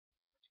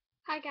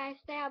Hi guys,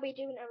 today I'll be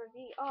doing a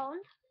review on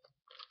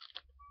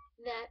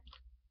the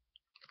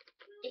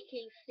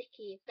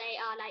Ickee-Stikeez.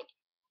 They are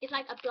it's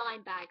like a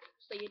blind bag,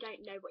 so you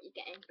don't know what you're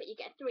getting, but you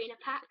get 3 in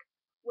a pack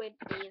with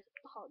these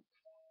pods.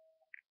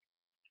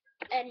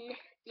 And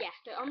yeah,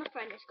 so on the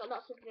front it's got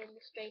lots of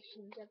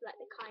illustrations of like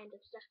the kind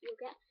of stuff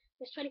you'll get.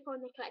 There's 24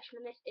 in the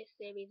collection, and this is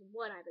series 1,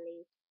 I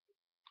believe.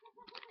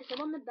 So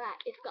on the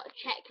back it's got a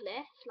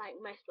checklist, like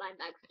most blind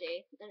bags do,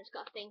 and it's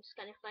got a thing to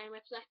scan your phone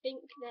with, so I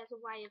think there's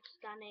a way of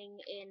scanning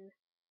in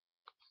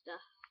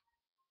stuff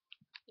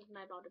with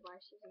mobile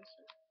devices and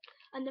stuff.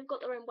 And they've got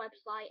their own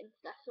website and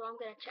stuff, so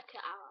I'm going to check it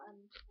out. And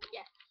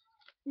yeah,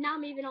 now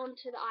moving on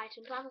to the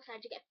items. As I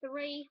said, you get 3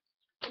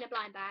 in a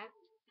blind bag,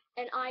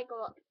 and I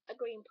got a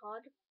green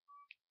pod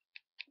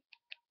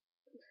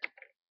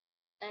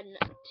and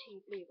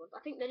 2 blue ones. I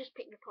think they just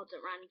picked the pods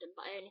at random,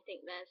 but I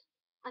think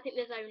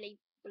there's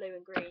only blue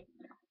and green.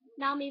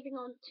 Now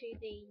moving on to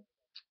the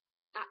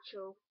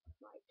actual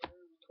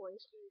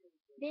toys.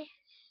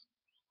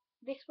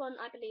 This one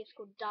I believe is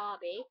called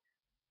Derby.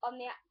 On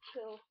the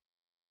actual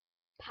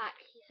pack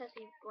he says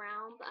he's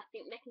brown, but I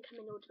think they can come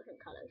in all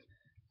different colours.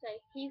 So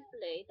he's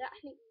blue. They're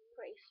actually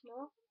pretty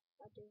small.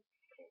 I do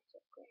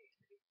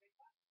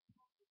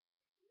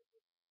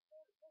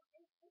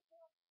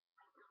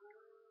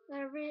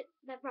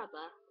they're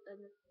rubber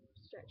and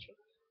stretchy.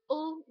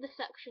 All the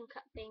suction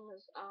cup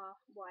things are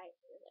white.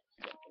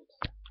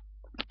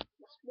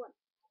 That's one.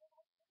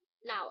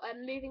 Now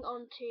moving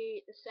on to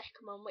the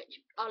second one, which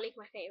I'll leave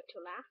my favourite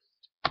till last.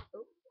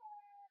 Oh.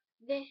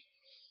 This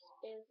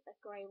is a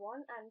grey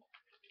one, and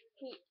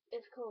he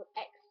is called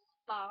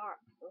Ickee-Stikeez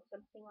or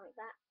something like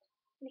that.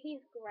 And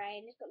he's grey,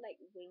 and he's got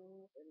like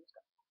wings, and he's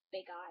got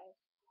big eyes.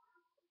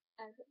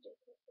 And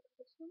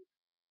this one.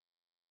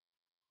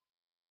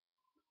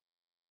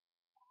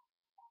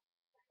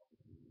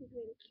 He's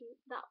really cute.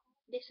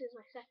 This is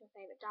my second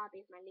favourite.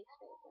 Derby is my least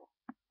favourite.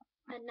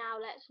 And now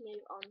let's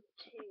move on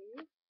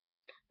to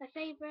my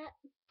favourite.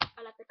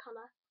 I love the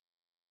colour.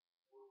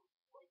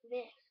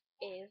 This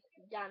is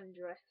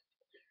Dandruff.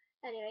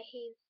 Anyway,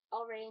 he's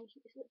orange.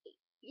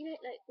 You know,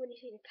 like when you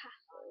see the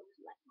castle,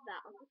 like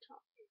that on the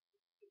top,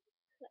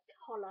 it's like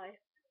hollow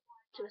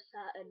to a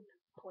certain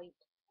point.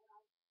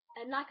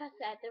 And like I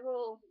said, they're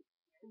all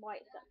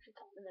white suction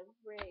cups and they're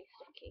really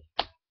sticky.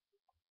 I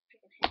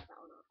can hit that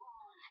one off.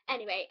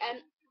 Anyway,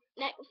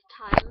 next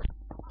time.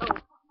 Oh,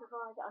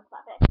 before I get on to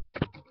that bit,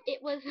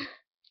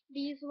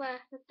 these were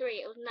the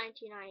 3. It was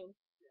 99%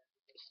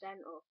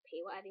 or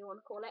P, whatever you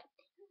want to call it.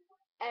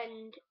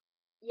 And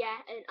yeah,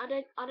 and I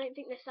don't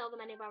think they sell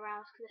them anywhere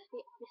else, because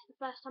this is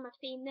the first time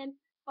I've seen them.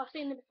 Well, I've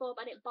seen them before,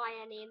 but I didn't buy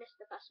any, and this is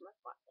the first time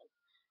I've bought them.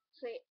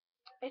 So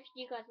if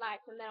you guys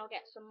like them, then I'll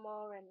get some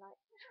more and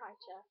try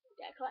to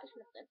get a collection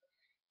of them.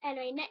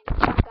 Anyway, next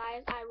time,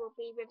 guys, I will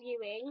be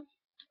reviewing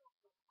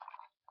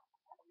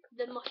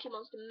the Mushy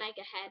Monster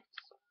Mega Heads.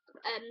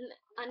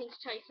 I need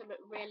to tell you something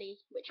really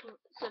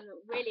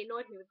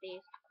annoyed me with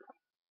these.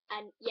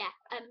 And yeah,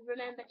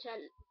 remember to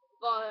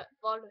follow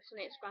us on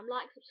Instagram,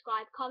 like,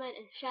 subscribe, comment,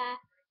 and share.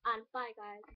 And bye, guys.